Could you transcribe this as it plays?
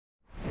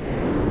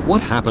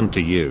What happened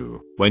to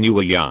you when you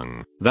were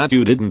young that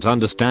you didn't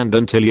understand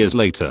until years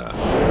later?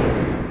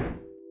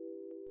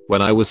 When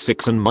I was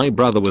 6 and my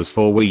brother was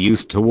 4, we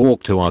used to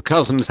walk to our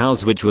cousin's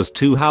house, which was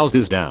 2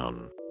 houses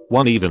down.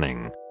 One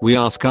evening, we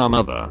asked our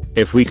mother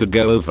if we could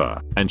go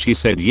over, and she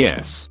said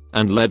yes,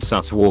 and lets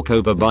us walk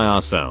over by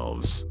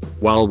ourselves.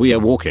 While we are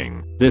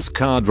walking, this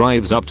car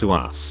drives up to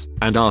us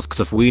and asks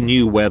if we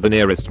knew where the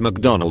nearest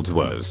McDonald's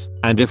was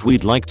and if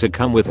we'd like to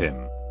come with him.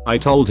 I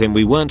told him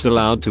we weren't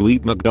allowed to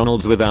eat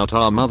McDonald's without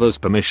our mother's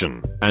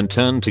permission and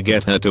turned to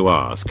get her to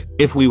ask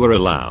if we were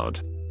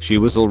allowed. She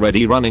was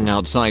already running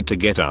outside to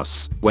get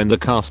us when the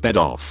car sped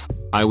off.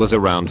 I was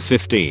around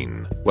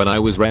 15 when I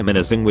was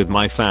reminiscing with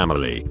my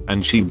family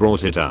and she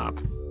brought it up.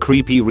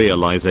 Creepy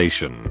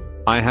realization.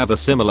 I have a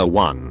similar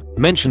one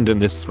mentioned in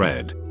this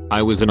thread.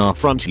 I was in our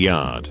front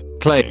yard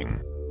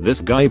playing.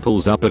 This guy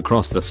pulls up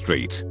across the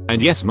street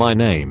and yes, my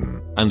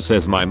name, and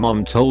says my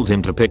mom told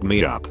him to pick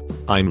me up.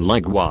 I'm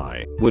like,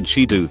 why would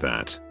she do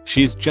that?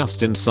 She's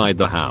just inside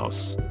the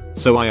house.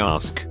 So I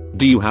ask,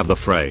 do you have the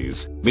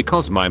phrase?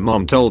 Because my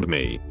mom told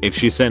me if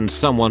she sends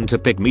someone to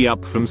pick me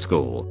up from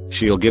school,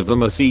 she'll give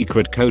them a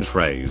secret code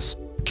phrase.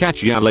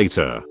 Catch ya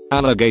later,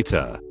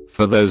 alligator.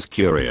 For those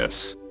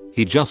curious.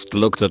 He just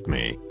looked at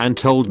me and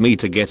told me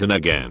to get in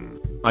again.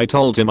 I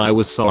told him I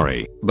was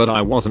sorry, but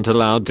I wasn't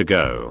allowed to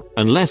go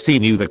unless he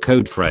knew the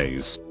code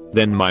phrase.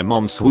 Then my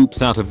mom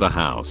swoops out of the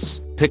house,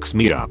 picks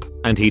me up,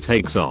 and he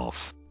takes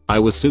off. I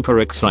was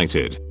super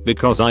excited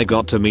because I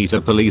got to meet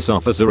a police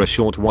officer a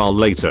short while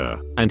later,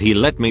 and he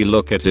let me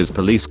look at his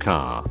police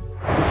car.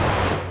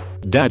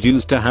 Dad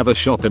used to have a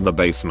shop in the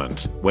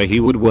basement where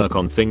he would work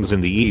on things in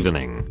the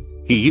evening.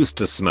 He used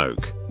to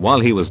smoke while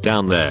he was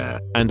down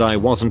there, and I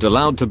wasn't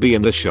allowed to be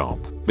in the shop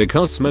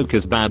because smoke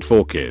is bad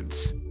for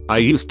kids. I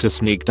used to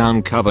sneak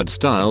down cupboard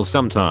style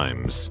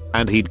sometimes,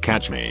 and he'd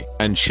catch me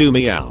and shoo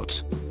me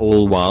out,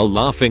 all while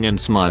laughing and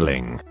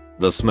smiling.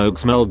 The smoke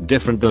smelled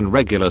different than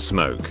regular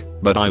smoke,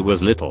 but I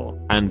was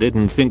little and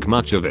didn't think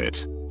much of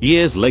it.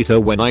 Years later,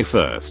 when I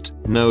first,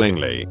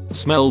 knowingly,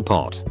 smell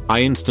pot,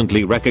 I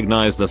instantly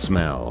recognized the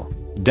smell.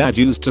 Dad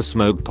used to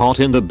smoke pot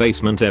in the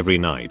basement every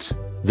night.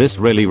 This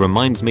really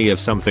reminds me of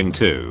something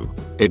too.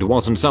 It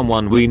wasn't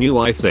someone we knew,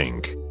 I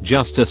think,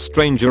 just a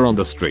stranger on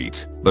the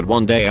street, but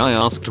one day I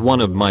asked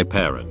one of my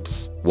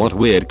parents what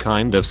weird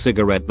kind of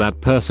cigarette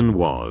that person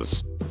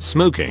was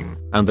smoking,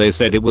 and they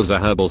said it was a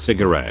herbal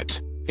cigarette.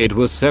 It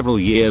was several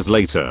years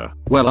later,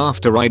 well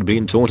after I'd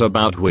been taught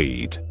about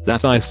weed,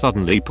 that I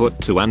suddenly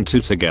put 2 and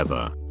 2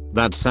 together.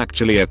 That's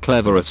actually a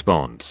clever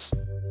response.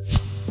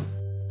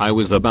 I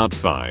was about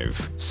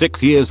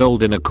 5-6 years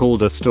old in a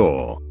Calder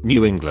store,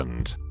 New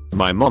England.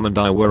 My mom and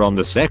I were on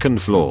the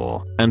 2nd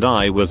floor, and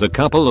I was a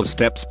couple of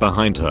steps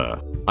behind her.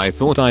 I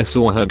thought I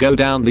saw her go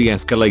down the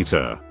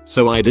escalator,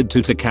 so I did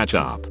too to catch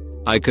up.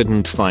 I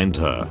couldn't find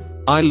her.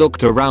 I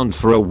looked around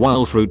for a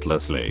while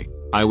fruitlessly.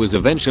 I was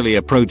eventually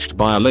approached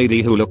by a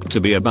lady who looked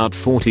to be about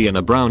 40 in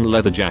a brown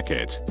leather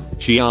jacket.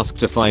 She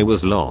asked if I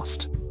was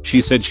lost. She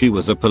said she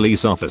was a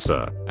police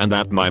officer and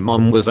that my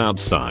mom was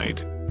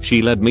outside.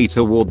 She led me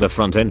toward the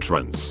front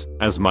entrance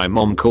as my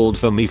mom called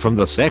for me from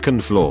the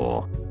 2nd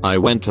floor. I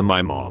went to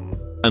my mom.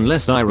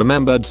 Unless I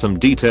remembered some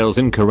details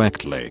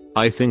incorrectly,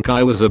 I think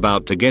I was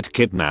about to get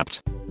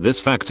kidnapped. This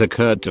fact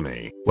occurred to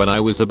me when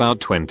I was about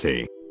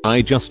 20.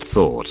 I just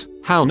thought,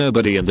 how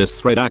nobody in this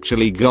thread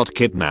actually got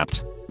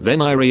kidnapped. Then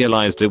I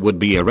realized it would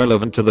be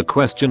irrelevant to the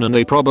question and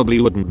they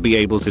probably wouldn't be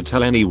able to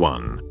tell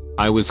anyone.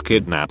 I was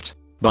kidnapped.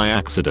 By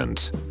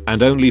accident.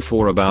 And only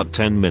for about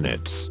 10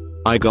 minutes.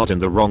 I got in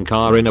the wrong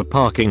car in a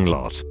parking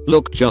lot,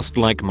 looked just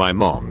like my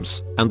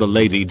mom's, and the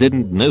lady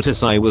didn't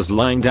notice I was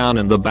lying down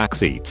in the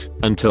backseat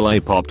until I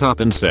popped up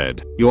and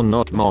said, "You're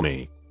not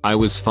mommy." I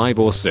was 5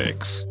 or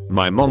 6.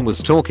 My mom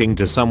was talking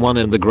to someone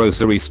in the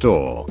grocery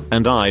store,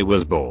 and I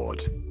was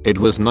bored. It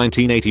was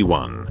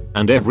 1981,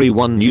 and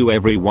everyone knew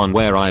everyone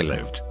where I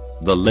lived.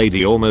 The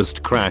lady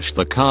almost crashed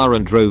the car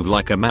and drove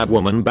like a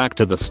madwoman back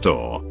to the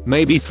store,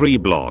 maybe 3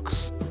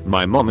 blocks.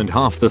 My mom and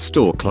half the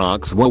store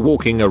clerks were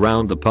walking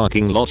around the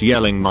parking lot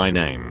yelling my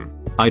name.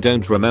 I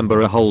don't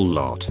remember a whole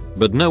lot,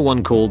 but no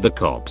one called the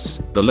cops.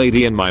 The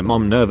lady and my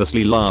mom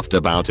nervously laughed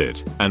about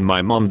it, and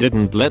my mom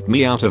didn't let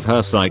me out of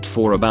her sight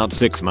for about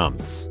 6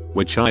 months,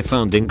 which I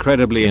found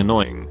incredibly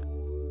annoying.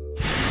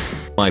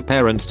 My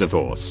parents'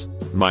 divorce.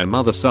 My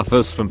mother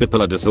suffers from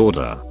bipolar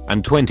disorder,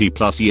 and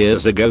 20+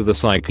 years ago the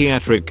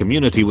psychiatric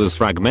community was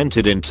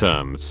fragmented in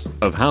terms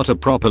of how to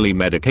properly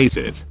medicate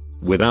it.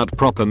 Without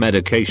proper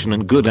medication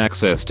and good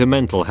access to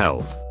mental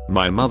health,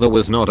 my mother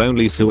was not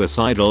only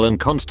suicidal and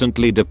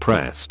constantly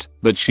depressed,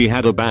 but she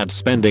had a bad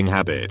spending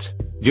habit.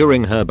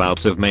 During her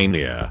bouts of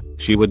mania,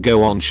 she would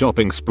go on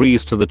shopping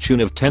sprees to the tune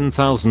of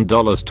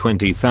 $10,000,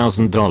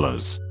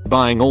 $20,000,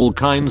 buying all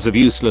kinds of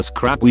useless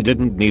crap we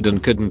didn't need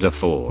and couldn't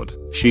afford.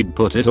 She'd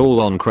put it all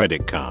on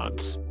credit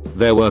cards.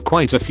 There were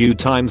quite a few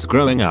times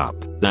growing up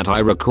that I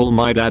recall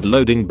my dad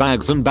loading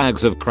bags and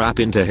bags of crap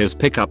into his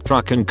pickup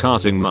truck and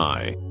carting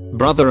my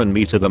brother and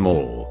me to the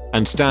mall.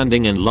 and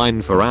standing in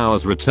line for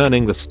hours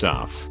returning the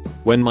stuff.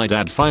 When my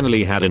dad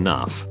finally had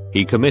enough,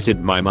 he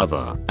committed my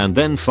mother and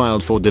then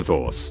filed for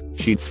divorce.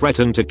 She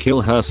threatened to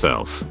kill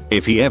herself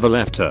if he ever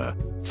left her.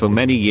 For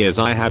many years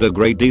I had a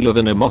great deal of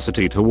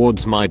animosity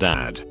towards my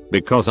dad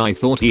because I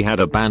thought he had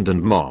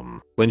abandoned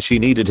mom when she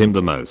needed him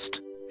the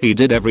most. He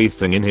did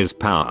everything in his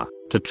power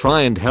to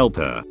try and help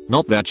her,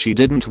 not that she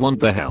didn't want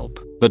the help,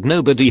 but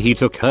nobody he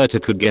took her to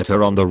could get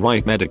her on the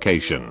right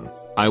medication.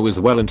 I was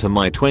well into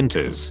my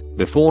 20s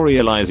before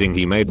realizing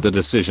he made the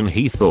decision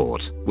he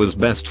thought was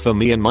best for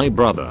me and my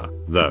brother,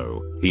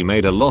 though he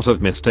made a lot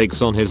of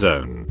mistakes on his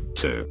own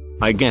too.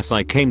 I guess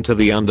I came to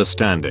the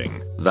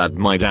understanding that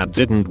my dad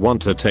didn't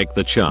want to take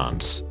the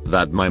chance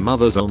that my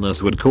mother's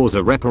illness would cause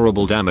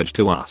irreparable damage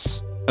to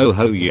us. Oh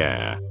ho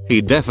yeah,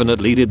 he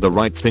definitely did the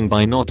right thing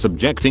by not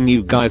subjecting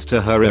you guys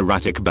to her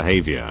erratic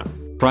behavior.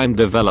 Prime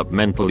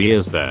developmental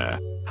years there.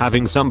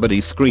 Having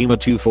somebody scream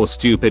at you for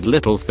stupid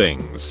little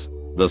things.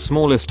 The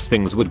smallest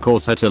things would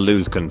cause her to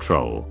lose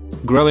control.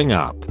 Growing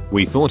up,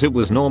 we thought it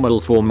was normal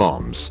for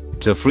moms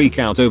to freak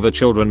out over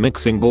children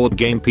mixing board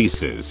game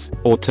pieces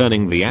or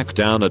turning the act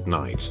down at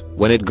night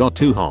when it got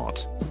too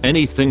hot.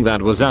 Anything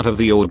that was out of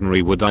the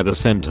ordinary would either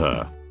send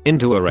her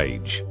into a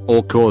rage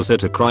or cause her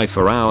to cry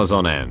for hours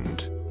on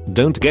end.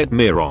 Don't get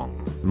me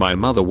wrong, my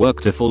mother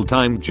worked a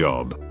full-time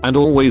job and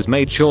always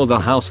made sure the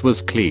house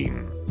was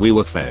clean, we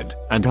were fed,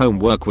 and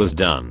homework was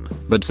done,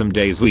 but some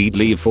days we'd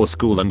leave for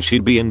school and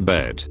she'd be in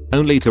bed,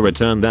 only to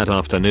return that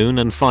afternoon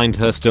and find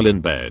her still in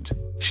bed.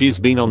 She's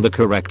been on the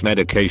correct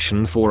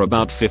medication for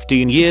about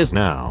 15 years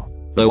now.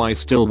 Though I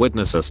still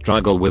witness a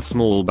struggle with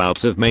small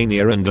bouts of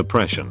mania and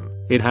depression,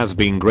 it has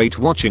been great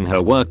watching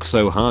her work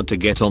so hard to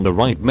get on the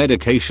right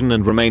medication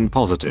and remain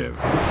positive.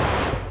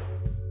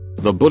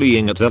 The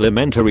bullying at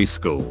elementary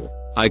school.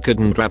 I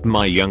couldn't wrap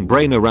my young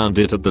brain around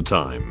it at the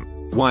time.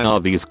 Why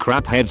are these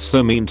crapheads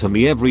so mean to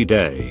me every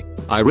day?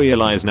 I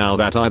realize now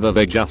that either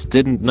they just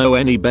didn't know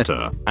any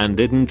better and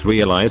didn't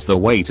realize the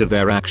weight of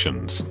their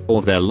actions,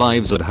 or their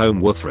lives at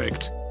home were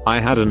fricked. I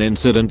had an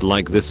incident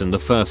like this in the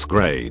first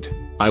grade.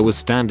 I was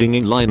standing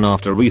in line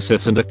after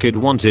recess and a kid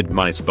wanted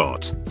my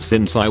spot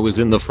since I was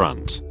in the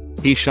front.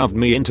 He shoved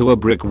me into a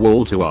brick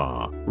wall to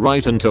our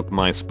right and took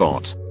my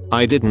spot.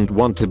 I didn't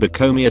want to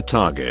become a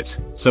target,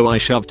 so I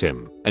shoved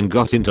him and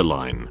got into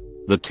line.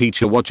 The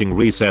teacher watching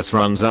recess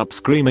runs up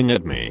screaming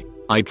at me.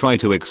 I try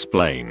to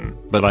explain,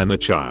 but I'm a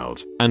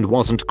child and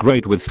wasn't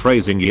great with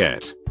phrasing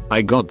yet.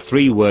 I got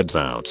 3 words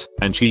out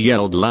and she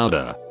yelled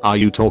louder, "Are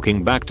you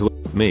talking back to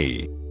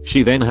me?"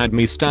 She then had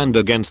me stand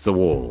against the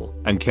wall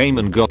and came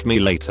and got me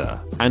later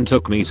and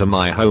took me to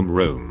my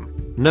homeroom.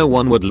 No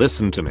one would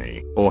listen to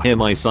me or hear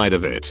my side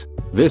of it.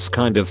 This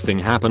kind of thing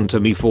happened to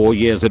me 4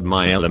 years at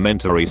my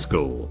elementary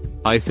school.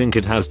 I think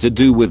it has to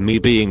do with me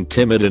being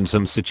timid in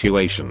some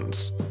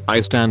situations.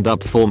 I stand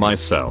up for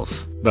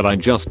myself, but I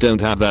just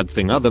don't have that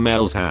thing other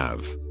males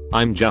have.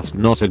 I'm just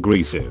not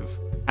aggressive.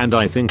 And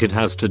I think it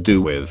has to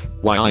do with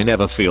why I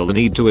never feel the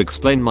need to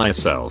explain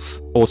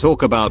myself or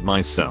talk about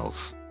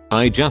myself.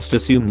 I just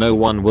assume no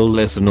one will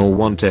listen or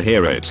want to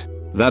hear it.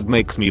 That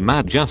makes me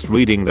mad just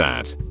reading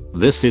that.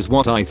 This is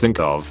what I think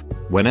of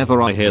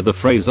whenever I hear the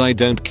phrase "I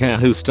don't care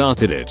who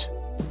started it."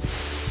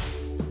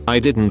 I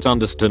didn't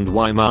understand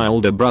why my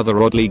older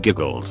brother oddly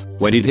giggled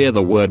when he'd hear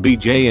the word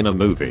BJ in a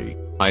movie.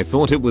 I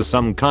thought it was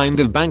some kind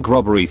of bank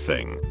robbery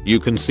thing. You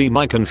can see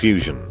my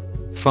confusion.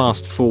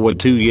 Fast forward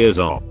 2 years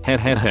on.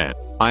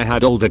 I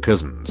had older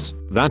cousins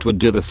that would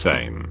do the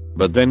same,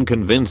 but then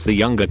convince the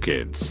younger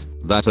kids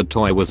that a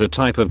toy was a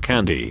type of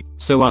candy,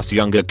 so us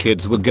younger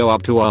kids would go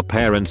up to our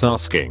parents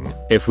asking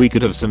if we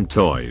could have some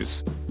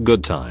toys.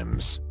 Good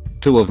times.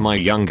 2 of my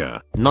younger,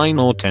 9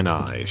 or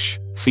 10-ish,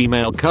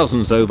 female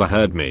cousins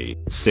overheard me,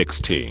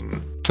 16,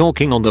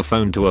 talking on the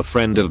phone to a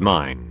friend of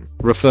mine,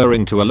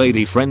 referring to a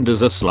lady friend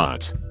as a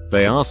slut.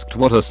 They asked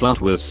what a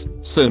slut was,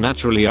 so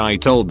naturally I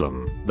told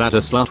them that a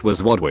slut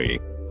was what we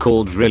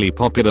called really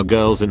popular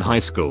girls in high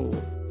school.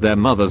 Their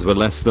mothers were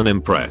less than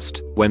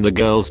impressed when the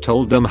girls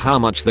told them how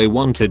much they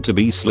wanted to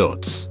be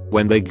sluts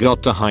when they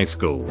got to high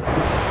school.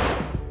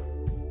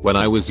 When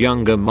I was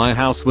younger my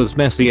house was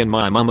messy and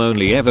my mum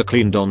only ever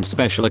cleaned on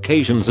special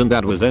occasions, and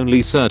that was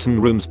only certain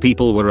rooms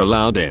people were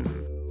allowed in.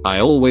 I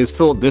always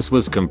thought this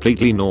was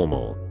completely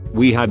normal.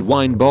 We had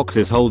wine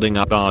boxes holding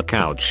up our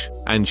couch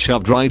and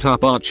shoved right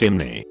up our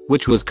chimney,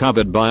 which was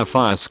covered by a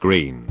fire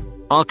screen.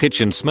 Our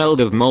kitchen smelled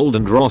of mold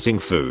and rotting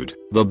food.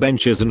 The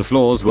benches and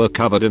floors were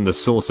covered in the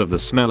source of the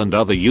smell and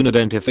other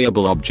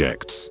unidentifiable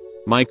objects.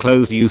 My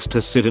clothes used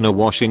to sit in a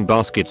washing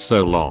basket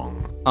so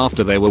long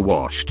after they were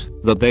washed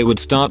that they would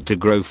start to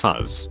grow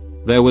fuzz.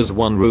 There was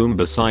one room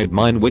beside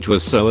mine which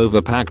was so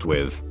overpacked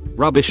with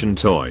rubbish and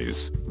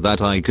toys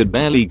that I could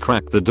barely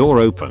crack the door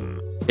open.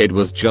 It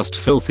was just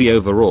filthy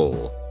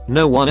overall.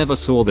 No one ever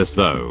saw this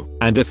though,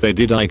 and if they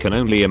did I can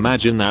only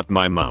imagine that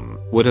my mum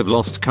would have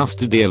lost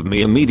custody of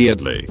me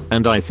immediately,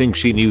 and I think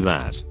she knew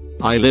that.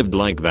 I lived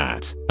like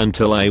that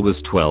until I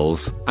was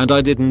 12, and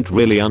I didn't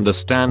really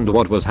understand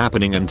what was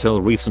happening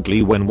until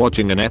recently when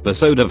watching an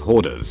episode of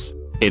Hoarders.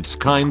 It's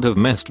kind of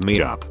messed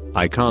me up.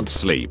 I can't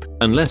sleep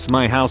unless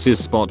my house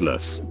is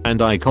spotless,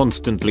 and I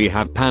constantly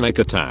have panic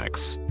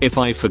attacks if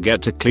I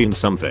forget to clean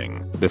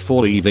something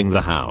before leaving the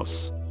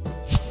house.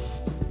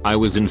 I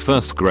was in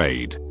first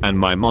grade and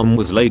my mom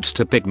was late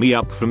to pick me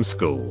up from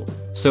school.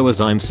 So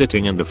as I'm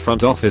sitting in the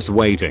front office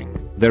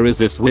waiting, there is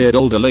this weird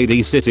older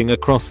lady sitting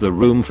across the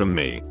room from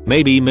me,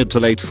 maybe mid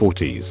to late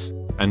 40s.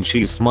 And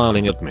she's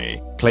smiling at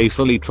me,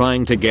 playfully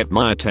trying to get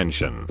my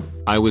attention.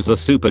 I was a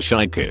super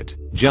shy kid,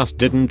 just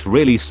didn't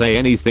really say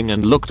anything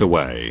and looked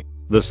away.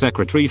 The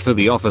secretary for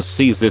the office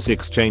sees this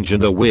exchange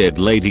and the weird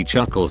lady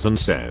chuckles and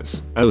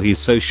says, "Oh, he's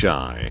so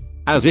shy."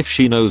 As if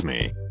she knows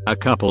me. A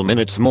couple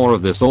minutes more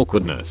of this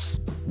awkwardness.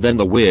 Then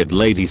the weird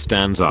lady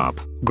stands up,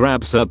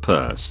 grabs her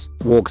purse,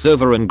 walks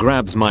over and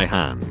grabs my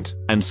hand,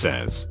 and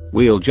says,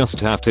 "We'll just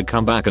have to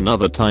come back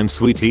another time,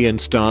 sweetie," and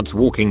starts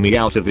walking me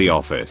out of the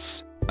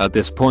office. At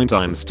this point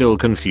I'm still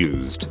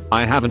confused.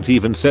 I haven't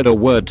even said a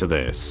word to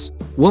this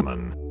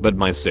woman, but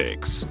my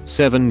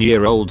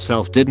 6-7-year-old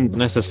self didn't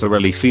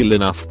necessarily feel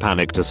enough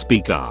panic to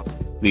speak up.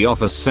 The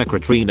office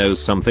secretary knows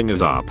something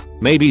is up.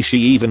 Maybe she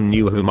even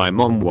knew who my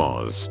mom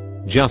was.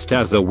 Just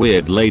as the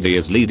weird lady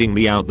is leading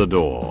me out the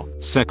door,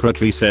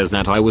 secretary says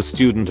that I was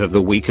student of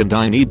the week and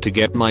I need to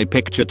get my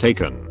picture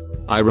taken.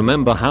 I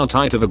remember how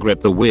tight of a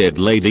grip the weird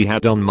lady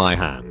had on my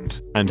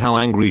hand, and how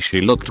angry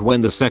she looked when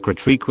the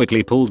secretary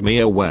quickly pulled me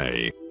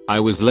away. I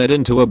was led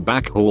into a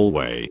back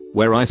hallway,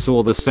 where I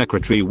saw the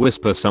secretary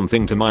whisper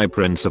something to my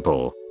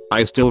principal.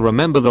 I still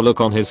remember the look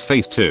on his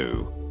face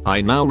too. I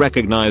now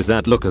recognize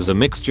that look as a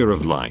mixture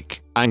of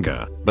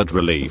anger, but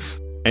relief.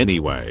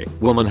 Anyway,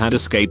 woman had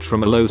escaped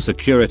from a low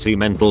security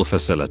mental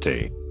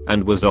facility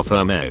and was off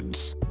her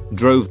meds.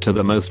 Drove to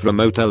the most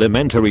remote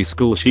elementary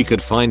school she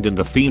could find in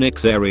the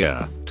Phoenix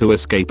area to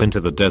escape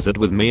into the desert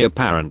with me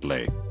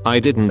apparently.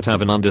 I didn't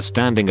have an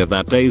understanding of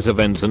that day's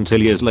events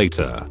until years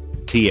later.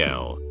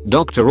 TL.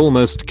 Doctor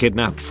almost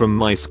kidnapped from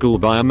my school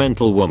by a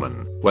mental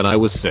woman when I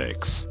was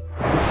 6.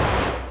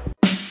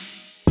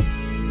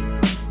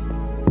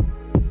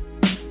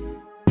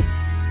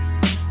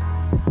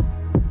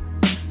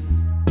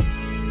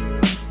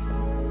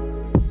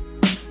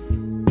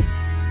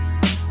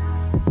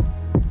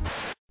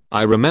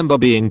 I remember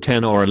being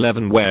 10 or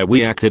 11 where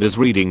we acted as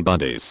reading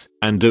buddies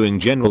and doing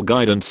general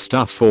guidance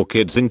stuff for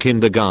kids in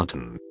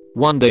kindergarten.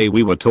 One day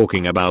we were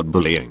talking about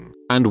bullying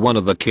and one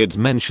of the kids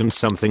mentioned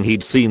something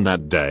he'd seen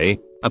that day.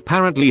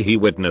 Apparently he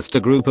witnessed a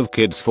group of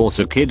kids force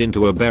a kid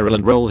into a barrel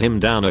and roll him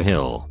down a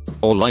hill.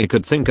 All I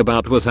could think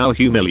about was how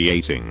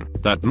humiliating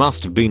that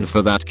must have been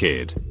for that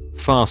kid.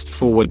 Fast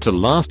forward to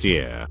last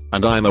year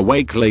and I'm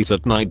awake late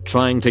at night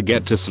trying to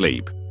get to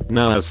sleep.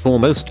 Now as for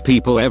most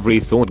people every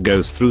thought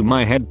goes through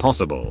my head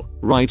possible,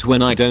 right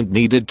when I don't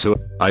need it to.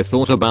 I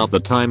thought about the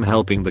time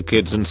helping the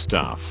kids and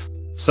stuff.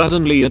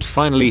 Suddenly it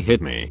finally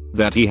hit me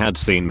that he had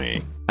seen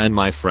me and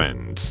my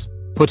friends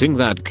putting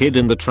that kid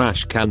in the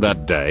trash can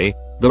that day.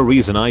 The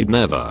reason I'd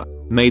never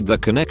made the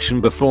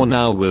connection before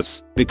now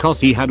was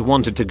because he had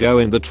wanted to go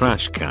in the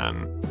trash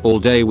can. All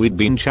day we'd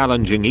been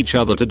challenging each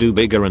other to do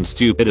bigger and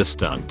stupider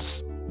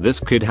stunts. This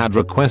kid had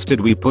requested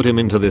we put him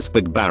into this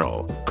big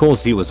barrel,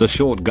 cause he was a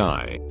short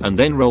guy, and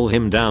then roll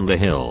him down the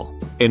hill.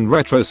 In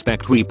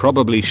retrospect we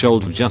probably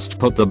should've just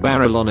put the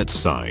barrel on its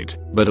side,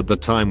 but at the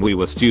time we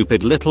were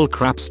stupid little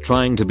craps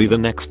trying to be the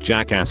next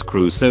jackass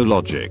crew, so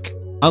logic.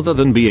 Other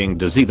than being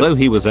dizzy, though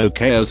he was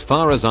okay as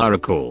far as I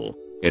recall,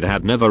 it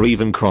had never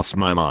even crossed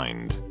my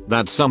mind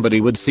that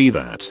somebody would see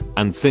that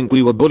and think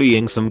we were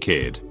bullying some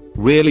kid.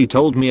 Really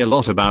told me a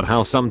lot about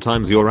how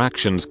sometimes your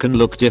actions can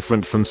look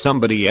different from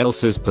somebody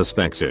else's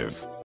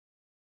perspective.